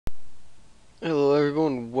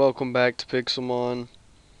everyone, welcome back to Pixelmon.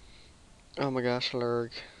 Oh my gosh,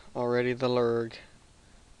 Lurg. Already the Lurg.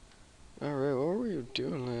 Alright, what were you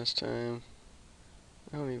doing last time?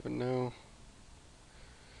 I don't even know.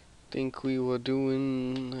 Think we were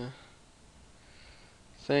doing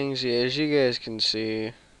things. Yeah, as you guys can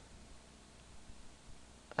see,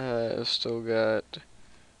 I've still got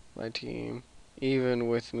my team. Even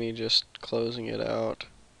with me just closing it out,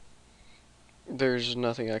 there's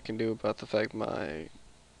nothing I can do about the fact my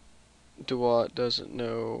Duat doesn't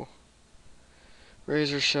know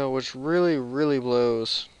Razor Shell, which really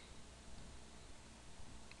blows.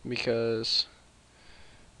 Because,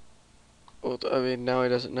 well, I mean, now he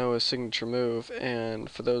doesn't know his signature move, and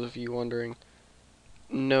for those of you wondering,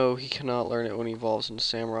 no, he cannot learn it when he evolves into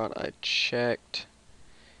Samurott. I checked,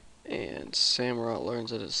 and Samurott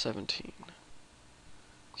learns it at 17.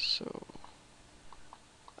 So,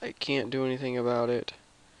 I can't do anything about it.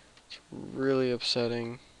 It's really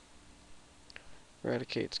upsetting.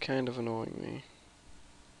 Eradicate's kind of annoying me.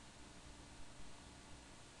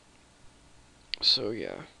 So,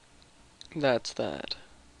 yeah, that's that.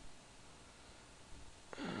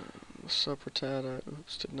 Suppertata,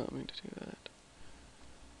 oops, did not mean to do that.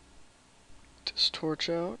 Just torch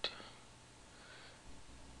out.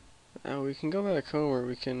 Now we can go back home, or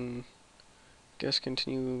we can, guess,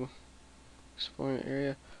 continue exploring the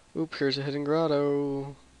area. Oop, here's a hidden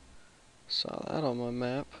grotto. Saw that on my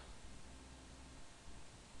map.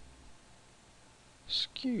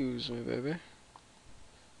 Excuse me, baby.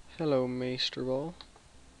 Hello, Maester Ball.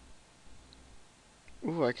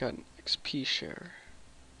 Ooh, I got an XP share.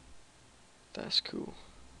 That's cool.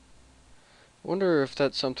 Wonder if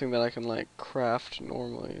that's something that I can, like, craft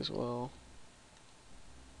normally as well.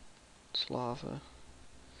 It's lava.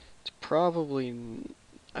 It's probably...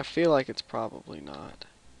 I feel like it's probably not.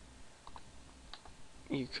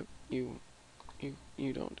 You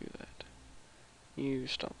don't do that. You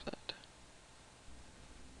stop that.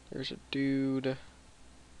 There's a dude.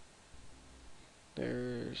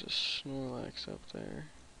 There's a Snorlax up there.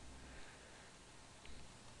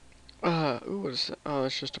 Ooh, what is that? Oh,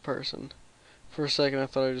 it's just a person. For a second, I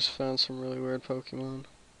thought I just found some really weird Pokemon.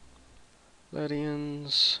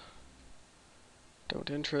 Ledians don't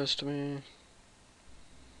interest me.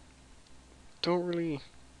 Don't really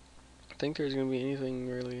think there's gonna be anything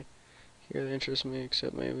really here that interests me,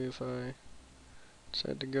 except maybe if I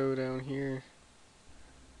decide to go down here,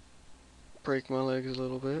 break my legs a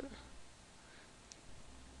little bit.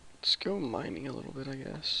 Let's go mining a little bit, I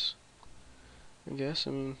guess. I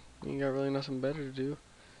mean, you got really nothing better to do,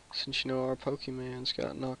 since you know our Pokemon's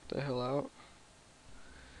got knocked the hell out.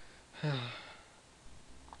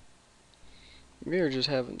 We are just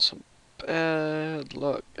having some bad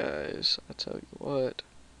luck, guys. I tell you what.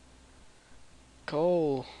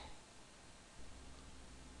 Coal.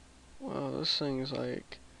 Wow, this thing's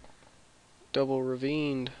like double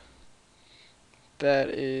ravined. That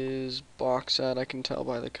is bauxite, I can tell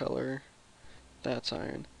by the color. That's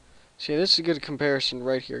iron. See, this is a good comparison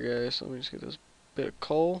right here, guys. Let me just get this bit of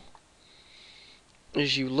coal.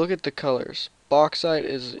 As you look at the colors, bauxite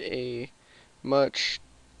is a much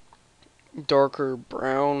darker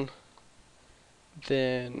brown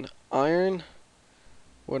than iron.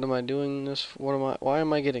 What am I doing this for? Why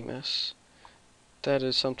am I getting this? That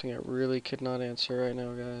is something I really could not answer right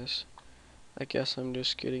now, guys. I guess I'm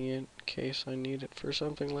just getting it in case I need it for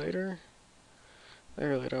something later. I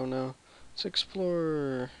really don't know. Let's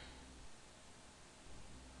explore.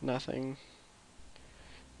 Nothing.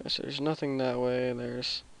 Yes, there's nothing that way.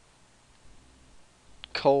 There's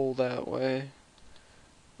coal that way.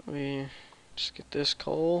 Let me just get this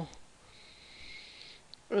coal.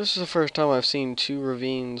 This is the first time I've seen two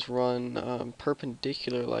ravines run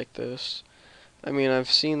perpendicular like this. I mean, I've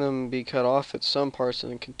seen them be cut off at some parts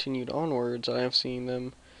and then continued onwards. I've seen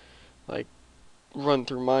them, like, run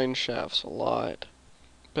through mineshafts a lot.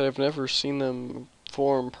 But I've never seen them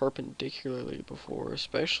form perpendicularly before,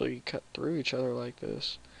 especially cut through each other like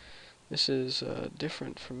this. This is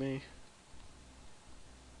different for me.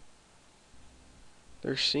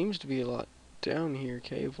 There seems to be a lot down here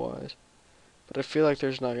cave-wise, but I feel like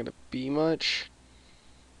there's not going to be much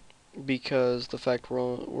because the fact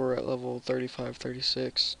we're at level 35,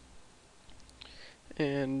 36,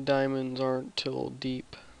 and diamonds aren't till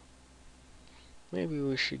deep. Maybe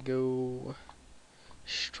we should go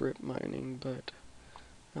strip mining, but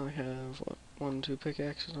I only have, what, 1, 2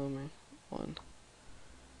 pickaxes on me? 1.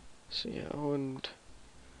 So yeah, it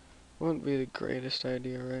wouldn't be the greatest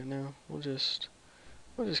idea right now. We'll just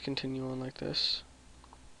continue on like this.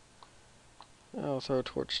 I'll throw a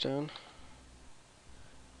torch down.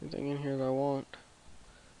 Anything in here that I want?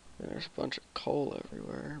 And there's a bunch of coal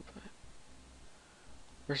everywhere, but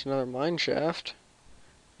there's another mine shaft.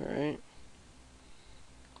 Alright.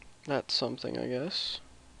 That's something, I guess.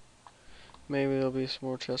 Maybe there'll be some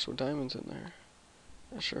more chests with diamonds in there.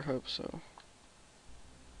 I sure hope so.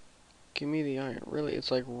 Give me the iron. Really,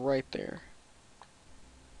 it's like right there.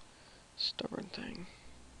 Stubborn thing.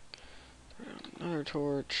 Throw down another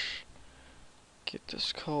torch. Get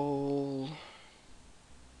this coal.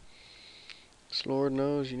 'Cause Lord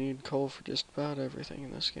knows you need coal for just about everything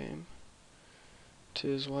in this game.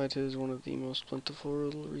 'Tis why 'tis one of the most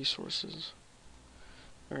plentiful resources.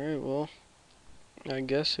 Alright, well, I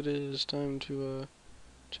guess it is time to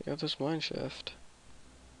check out this mine shaft.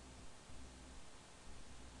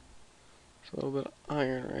 There's a little bit of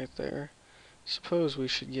iron right there. Suppose we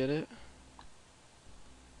should get it.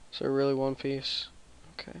 Is there really one piece?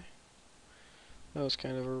 Okay. That was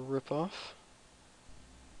kind of a rip-off.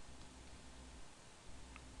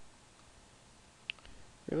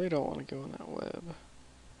 Really don't want to go in that web.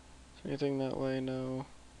 Is anything that way? No.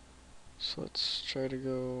 So let's try to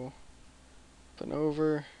go up and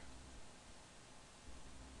over.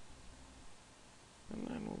 And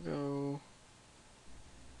then we'll go...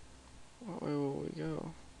 What way will we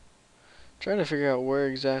go? Trying to figure out where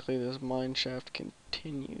exactly this mine shaft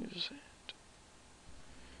continues at.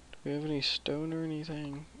 Do we have any stone or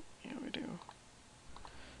anything? Yeah, we do.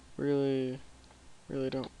 Really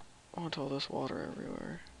don't want all this water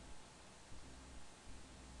everywhere.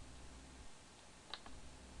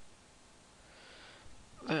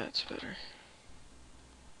 That's better.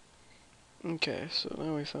 Okay, so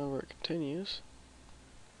now we found where it continues.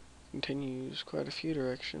 Continues quite a few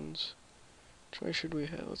directions. Which way should we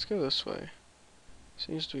head? Let's go this way.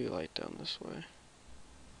 Seems to be light down this way.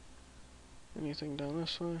 Anything down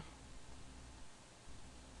this way?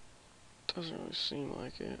 Doesn't really seem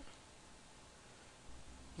like it.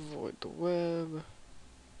 Avoid the web.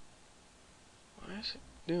 Why is it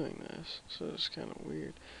doing this? So it's kind of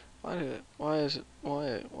weird. Why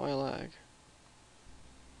lag?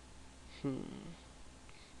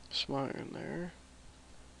 Some iron there.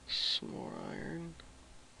 Some more iron.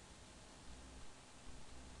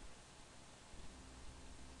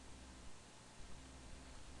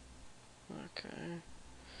 Okay.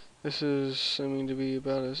 This is seeming to be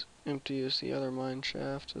about as empty as the other mine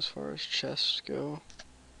shaft as far as chests go.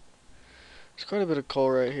 There's quite a bit of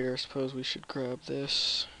coal right here. I suppose we should grab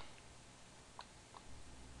this.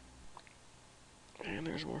 And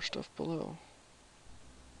there's more stuff below.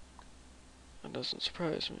 That doesn't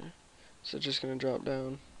surprise me. Is it just gonna drop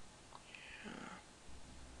down? Yeah.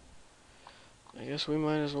 I guess we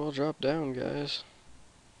might as well drop down, guys.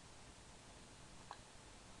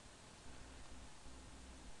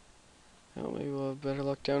 Well, maybe we'll have better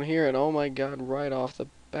luck down here. And oh my god, right off the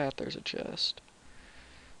bat there's a chest.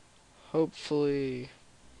 Hopefully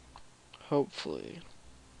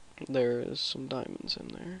there is some diamonds in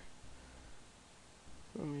there.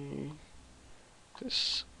 Let me...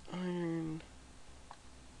 This iron...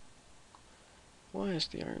 Why is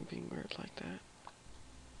the iron being weird like that?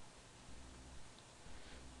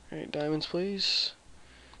 Alright, diamonds please.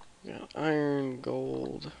 We got iron,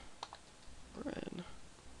 gold, red.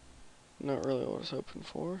 Not really what I was hoping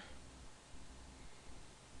for.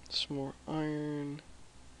 Some more iron.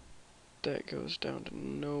 That goes down to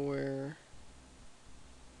nowhere.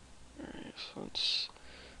 Alright, so let's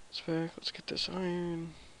back. Let's get this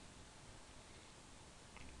iron.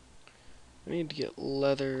 I need to get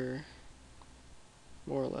leather.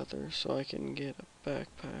 More leather so I can get a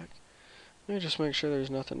backpack. Let me just make sure there's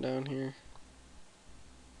nothing down here.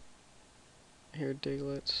 Here,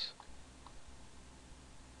 diglets.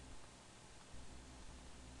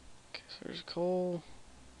 Okay, so there's coal.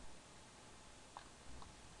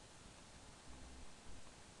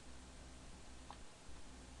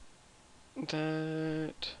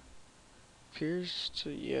 That appears to,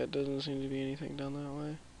 yeah, it doesn't seem to be anything down that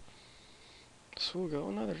way. So we'll go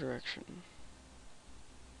another direction.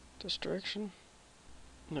 This direction?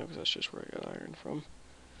 No, because that's just where I got iron from.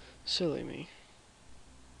 Silly me.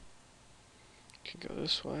 Could go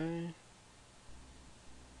this way.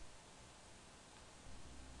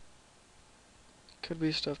 Could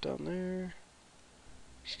be stuff down there.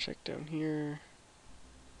 Let's check down here.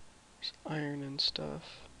 There's iron and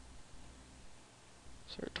stuff.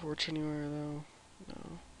 Is there a torch anywhere though?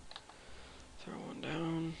 No. Throw one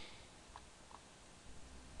down.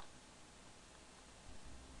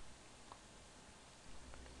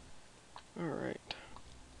 Alright.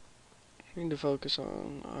 Need to focus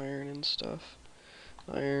on iron and stuff.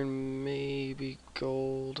 Iron, maybe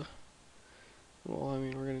gold. Well, I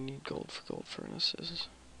mean, we're gonna need gold for gold furnaces.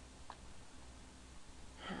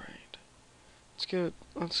 Alright.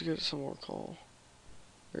 let's get some more coal.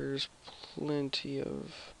 There's plenty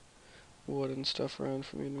of wood and stuff around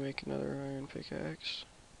for me to make another iron pickaxe.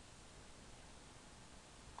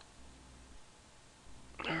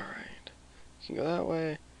 Alright. We can go that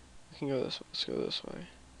way. We can go this way. Let's go this way.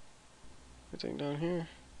 Anything down here?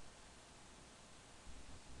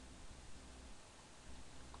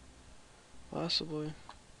 Possibly.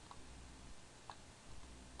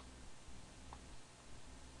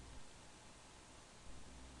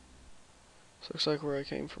 This looks like where I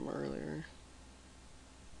came from earlier.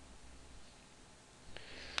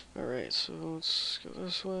 Alright, so let's go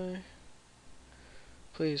this way.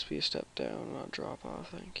 Please be a step down, not drop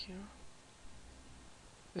off, thank you.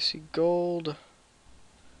 I see gold.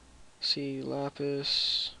 See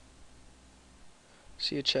lapis.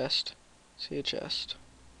 See a chest. See a chest.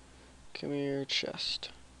 Come here, chest.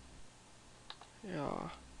 Yeah.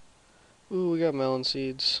 Ooh, we got melon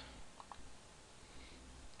seeds.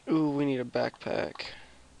 Ooh, we need a backpack.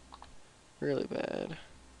 Really bad.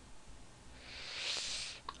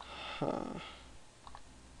 Huh.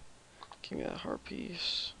 Give me that heart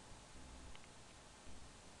piece.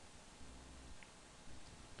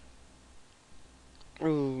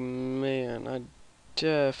 Ooh, man, I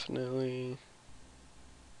definitely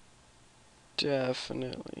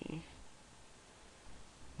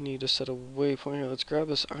need to set a waypoint here. Let's grab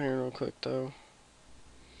this iron real quick, though.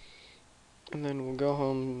 And then we'll go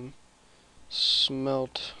home and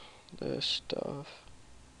smelt this stuff.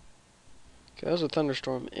 Okay, that was a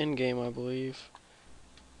thunderstorm in-game, I believe.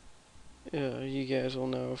 Yeah, you guys will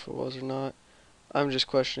know if it was or not. I'm just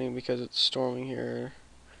questioning because it's storming here.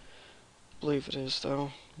 I believe it is,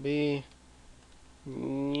 though. Yeah.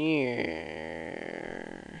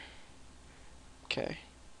 Okay.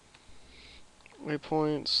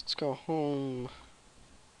 Waypoints. Let's go home.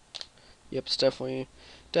 Yep, it's definitely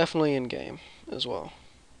in game as well.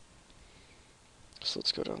 So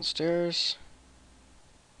let's go downstairs.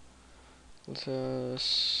 Let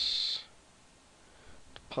us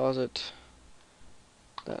deposit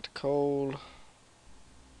that coal.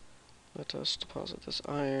 Let us deposit this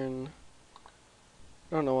iron.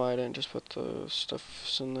 I don't know why I didn't just put the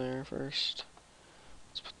stuffs in there first.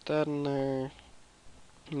 Let's put that in there.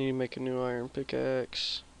 I need to make a new iron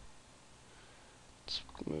pickaxe. Let's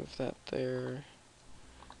move that there.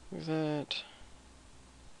 Move that.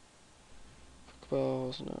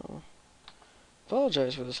 Pokeballs, no.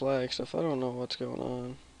 Apologize for this lag stuff. I don't know what's going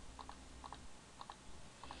on.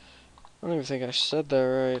 I don't even think I said that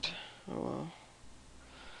right. Oh well.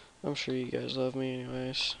 I'm sure you guys love me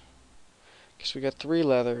anyways. Guess we got 3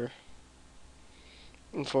 leather.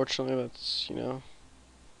 Unfortunately, that's, you know,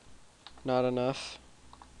 not enough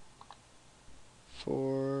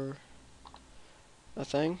for a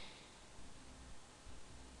thing.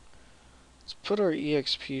 Let's put our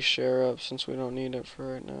EXP share up since we don't need it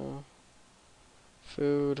for right now.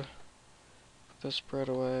 Food. Put this bread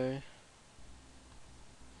away.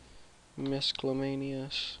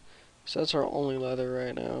 Miscellaneous. So that's our only leather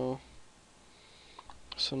right now.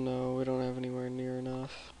 So no, we don't have anywhere near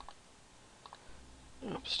enough.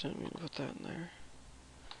 Oops, didn't mean to put that in there.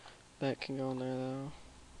 That can go in there though.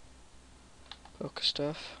 Poke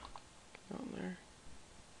stuff can go in there.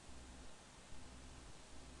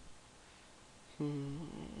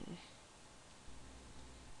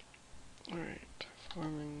 Alright,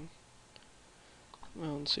 farming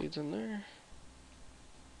melon seeds in there.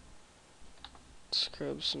 Let's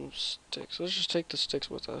grab some sticks. Let's just take the sticks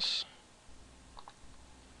with us.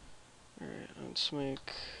 Alright, let's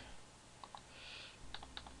make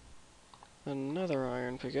another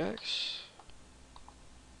iron pickaxe.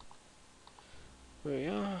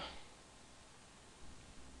 Yeah.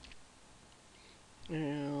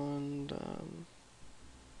 And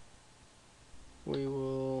we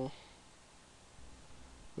will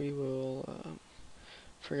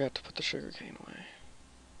forgot to put the sugarcane away.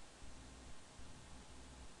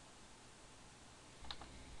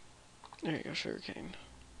 There you go, sugarcane.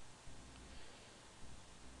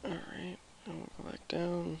 Alright, and we'll go back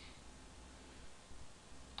down.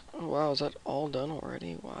 Oh wow, is that all done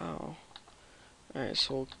already? Wow. Alright,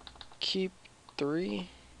 so we'll keep 3.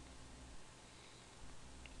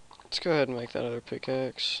 Let's go ahead and make that other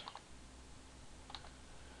pickaxe.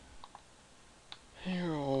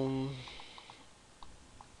 Here,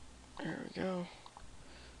 there we go.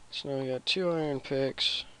 So now we got 2 iron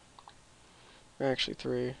picks. Or actually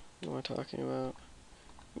 3. What am I talking about?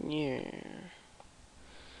 Yeah.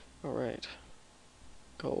 Alright.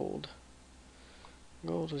 Gold.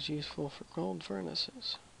 Gold is useful for gold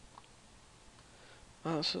furnaces.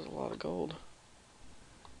 Wow, this is a lot of gold.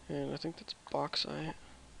 And I think that's bauxite.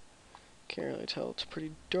 Can't really tell. It's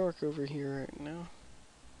pretty dark over here right now.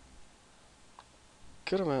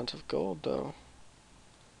 Good amount of gold, though.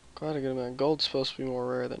 Quite a good amount. Gold's supposed to be more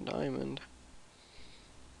rare than diamond.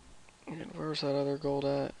 And where's that other gold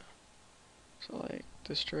at? So, like,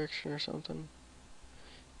 this direction or something?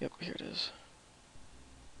 Yep, here it is.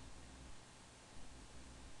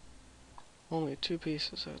 Only 2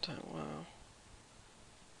 pieces at a time. Wow.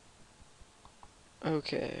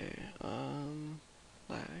 Okay,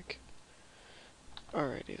 lag.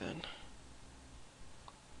 Alrighty then.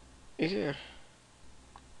 Yeah.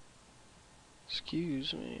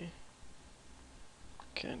 Excuse me.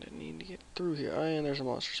 Kinda need to get through here. Oh, and there's a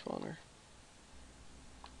monster spawner.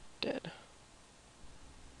 Dead.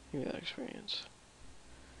 Give me that experience.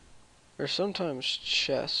 There's sometimes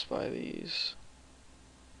chests by these.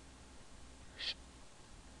 There's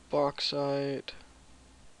bauxite.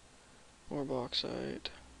 More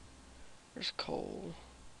bauxite. There's coal.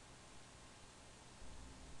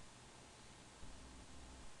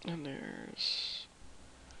 And there's...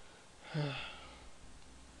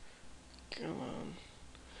 Come on.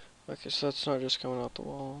 Okay, so that's not just coming out the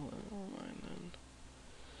wall. Never mind then.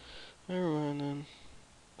 Never mind then.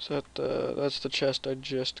 So that's the chest I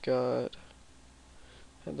just got.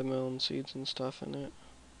 Had the melon seeds and stuff in it.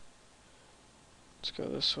 Let's go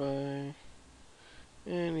this way.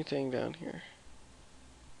 Anything down here?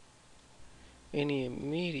 Any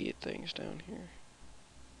immediate things down here?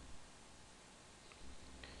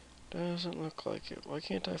 Doesn't look like it. Why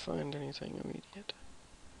can't I find anything immediate?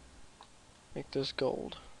 Make this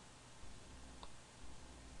gold.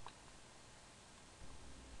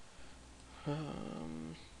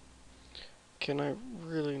 Can I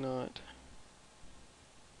really not?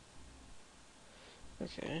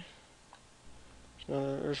 Okay.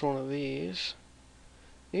 There's one of these.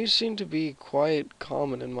 These seem to be quite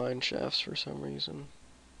common in mineshafts for some reason.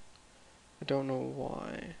 I don't know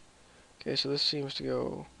why. Okay, so this seems to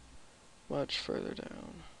go much further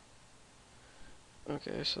down.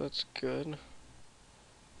 Okay, so that's good.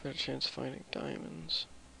 Better chance of finding diamonds.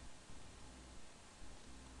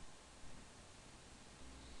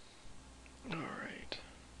 Alright.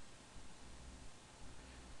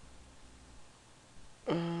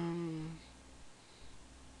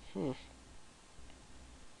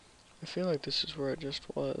 I feel like this is where I just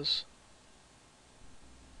was.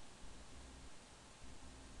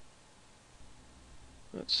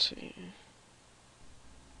 Let's see.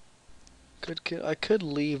 I could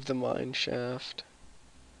leave the mine shaft.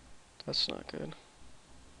 That's not good.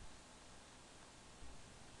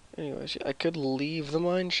 Anyways, I could leave the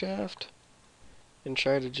mine shaft and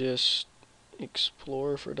try to just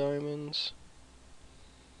explore for diamonds.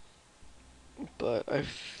 But I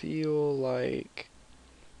feel like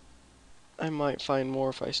I might find more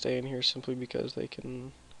if I stay in here simply because I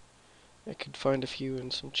could find a few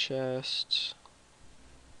in some chests.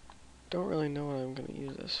 Don't really know what I'm gonna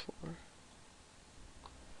use this for.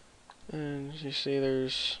 And you see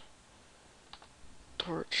there's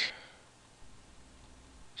torch.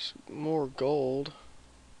 There's more gold.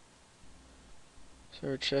 Is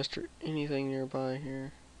there a chest or anything nearby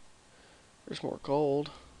here? There's more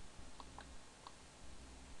gold.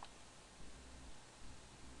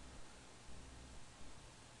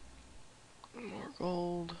 More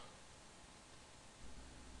gold.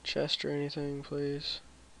 Chest or anything, please.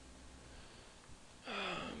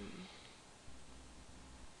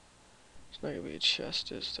 There's not gonna be a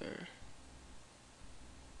chest, is there?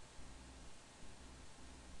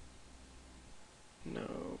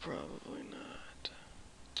 No, probably not.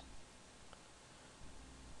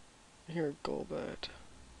 I hear a golbat.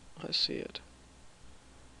 I see it.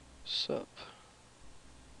 Sup?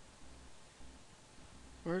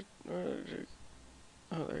 Where did you...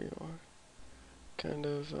 Oh, there you are. Kind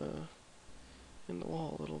of, in the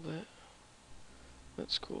wall a little bit.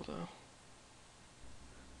 That's cool, though.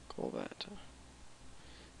 Golbat.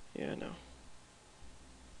 Yeah, no.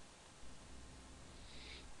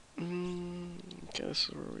 Okay, this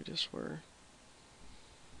is where we just were.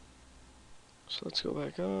 So let's go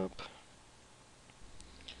back up.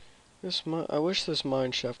 I wish this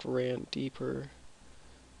mine shaft ran deeper,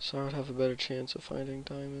 so I would have a better chance of finding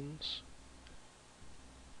diamonds.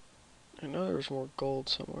 I know there was more gold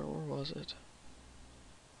somewhere. Where was it?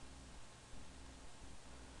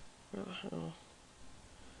 Where the hell?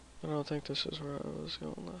 I don't think this is where I was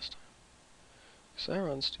going last time. Because that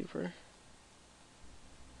runs deeper.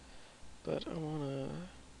 But I want to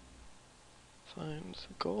find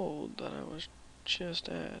the gold that I was just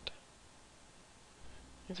at.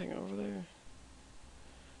 Anything over there?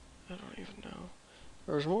 I don't even know.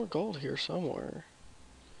 There's more gold here somewhere.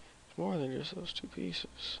 It's more than just those 2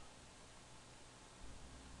 pieces.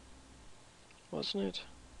 wasn't it?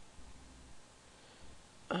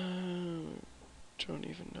 Don't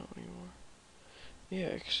even know anymore.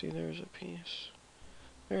 Yeah, see, there's a piece.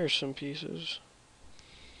 There's some pieces.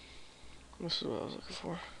 This is what I was looking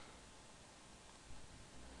for.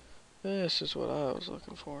 This is what I was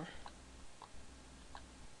looking for.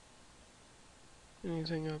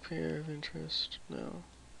 Anything up here of interest? No.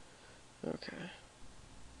 Okay.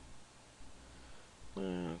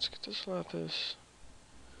 Let's get this lapis.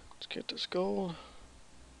 Let's get this gold.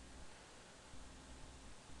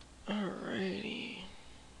 Alrighty.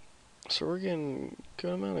 So we're getting a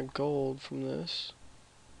good amount of gold from this.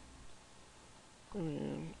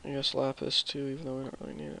 And I guess lapis too, even though we don't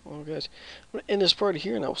really need it. Well guys, I'm going to end this part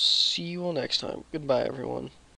here and I'll see you all next time. Goodbye everyone.